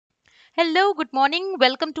Hello, good morning.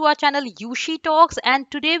 Welcome to our channel Yushi Talks.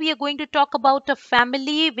 And today we are going to talk about a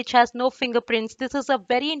family which has no fingerprints. This is a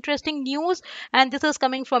very interesting news and this is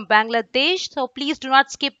coming from Bangladesh. So please do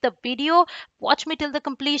not skip the video. Watch me till the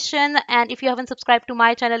completion. And if you haven't subscribed to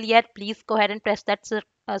my channel yet, please go ahead and press that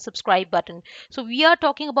subscribe button. So we are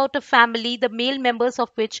talking about a family, the male members of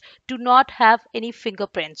which do not have any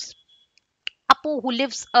fingerprints. Who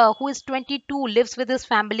is 22, lives with his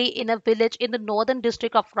family in a village in the northern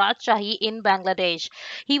district of Rajshahi in Bangladesh.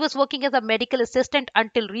 He was working as a medical assistant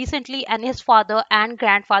until recently, and his father and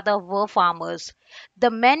grandfather were farmers. The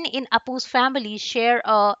men in Apu's family share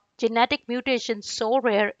a genetic mutation so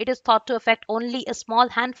rare it is thought to affect only a small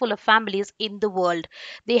handful of families in the world.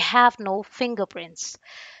 They have no fingerprints.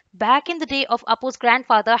 Back in the day of Apu's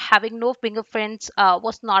grandfather, having no fingerprints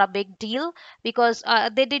was not a big deal because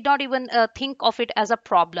they did not even think of it as a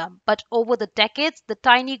problem. But over the decades, the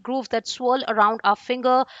tiny grooves that swirl around our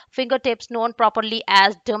fingertips, known properly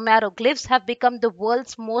as dermatoglyphs, have become the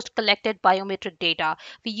world's most collected biometric data.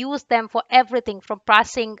 We use them for everything from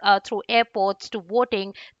passing through airports to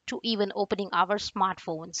voting to even opening our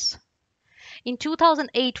smartphones. In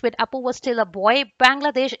 2008, when Apu was still a boy,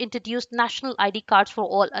 Bangladesh introduced national ID cards for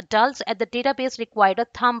all adults, and the database required a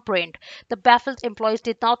thumbprint. The baffled employees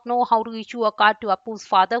did not know how to issue a card to Apu's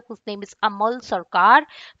father, whose name is Amal Sarkar.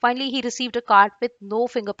 Finally, he received a card with no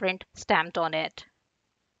fingerprint stamped on it.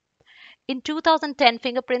 In 2010,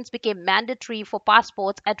 fingerprints became mandatory for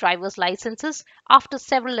passports and driver's licenses. After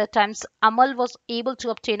several attempts, Amal was able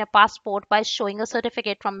to obtain a passport by showing a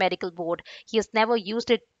certificate from medical board. He has never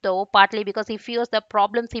used it though, partly because he fears the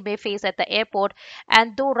problems he may face at the airport.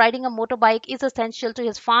 And though riding a motorbike is essential to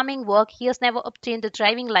his farming work, he has never obtained a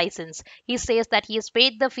driving license. He says that he has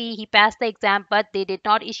paid the fee, he passed the exam, but they did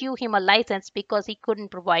not issue him a license because he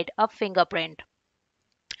couldn't provide a fingerprint.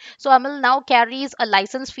 So Amal now carries a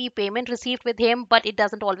license fee payment received with him, but it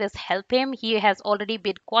doesn't always help him. He has already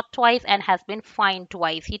been caught twice and has been fined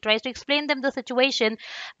twice. He tries to explain them the situation,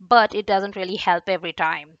 but it doesn't really help every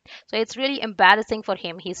time. So it's really embarrassing for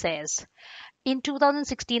him, he says. In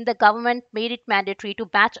 2016, the government made it mandatory to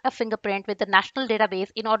match a fingerprint with the national database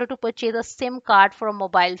in order to purchase a SIM card for a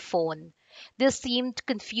mobile phone. This seemed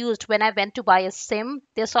confused when I went to buy a SIM.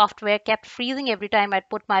 Their software kept freezing every time I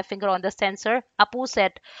put my finger on the sensor, Apu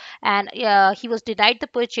said, and he was denied the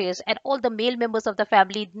purchase. And all the male members of the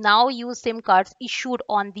family now use SIM cards issued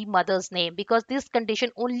on the mother's name because this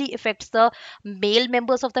condition only affects the male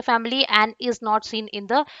members of the family and is not seen in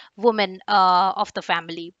the women of the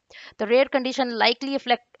family. The rare condition likely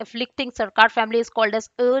afflicting Sarkar family is called as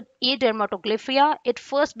adermatoglyphia. It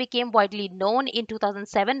first became widely known in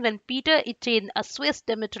 2007 when Peter Itin, a Swiss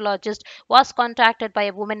dermatologist, was contacted by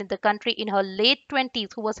a woman in the country in her late 20s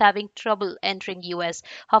who was having trouble entering US.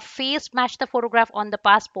 Her face matched the photograph on the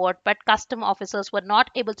passport, but custom officers were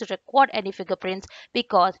not able to record any fingerprints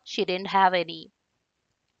because she didn't have any.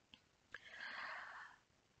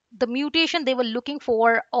 The mutation they were looking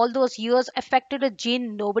for all those years affected a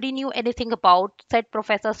gene nobody knew anything about, said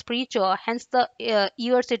Professor Sprecher, hence the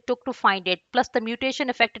years it took to find it. Plus, the mutation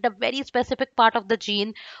affected a very specific part of the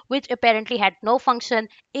gene, which apparently had no function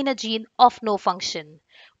in a gene of no function.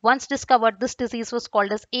 Once discovered, this disease was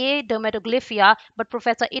called as A dermatoglyphia, but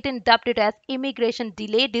Professor Itten dubbed it as immigration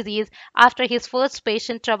delay disease after his first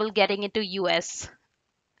patient trouble getting into US.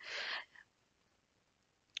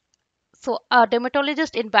 So, a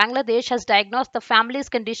dermatologist in Bangladesh has diagnosed the family's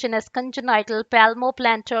condition as congenital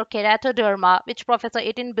palmoplantar keratoderma, which Professor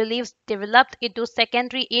Eaton believes developed into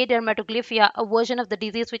secondary adermatoglyphia, a version of the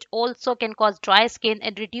disease which also can cause dry skin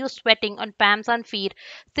and reduced sweating on palms and feet,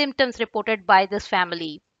 symptoms reported by this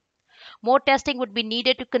family. More testing would be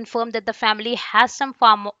needed to confirm that the family has some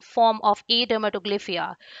form of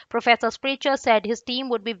adermatoglyphia. Professor Sprecher said his team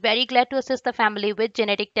would be very glad to assist the family with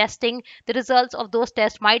genetic testing. The results of those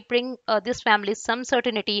tests might bring this family some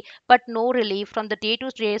certainty, but no relief from the day to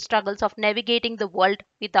day struggles of navigating the world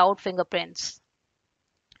without fingerprints.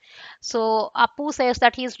 So Apu says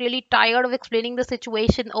that he is really tired of explaining the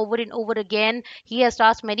situation over and over again. He has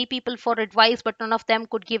asked many people for advice, but none of them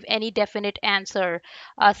could give any definite answer.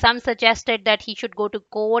 Some suggested that he should go to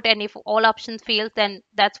court, and if all options fail, then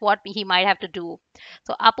that's what he might have to do.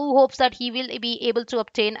 So Apu hopes that he will be able to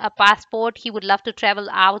obtain a passport. He would love to travel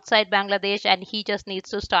outside Bangladesh, and he just needs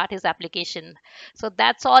to start his application. So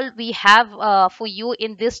that's all we have for you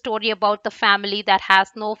in this story about the family that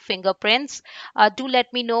has no fingerprints. Do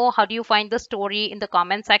let me know how do you find the story in the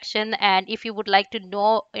comment section. And if you would like to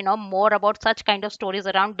know, more about such kind of stories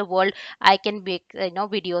around the world, I can make,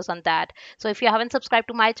 videos on that. So if you haven't subscribed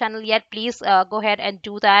to my channel yet, please go ahead and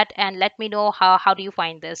do that, and let me know how do you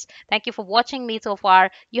find this. Thank you for watching me so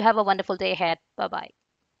far. You have a wonderful day ahead. Bye bye.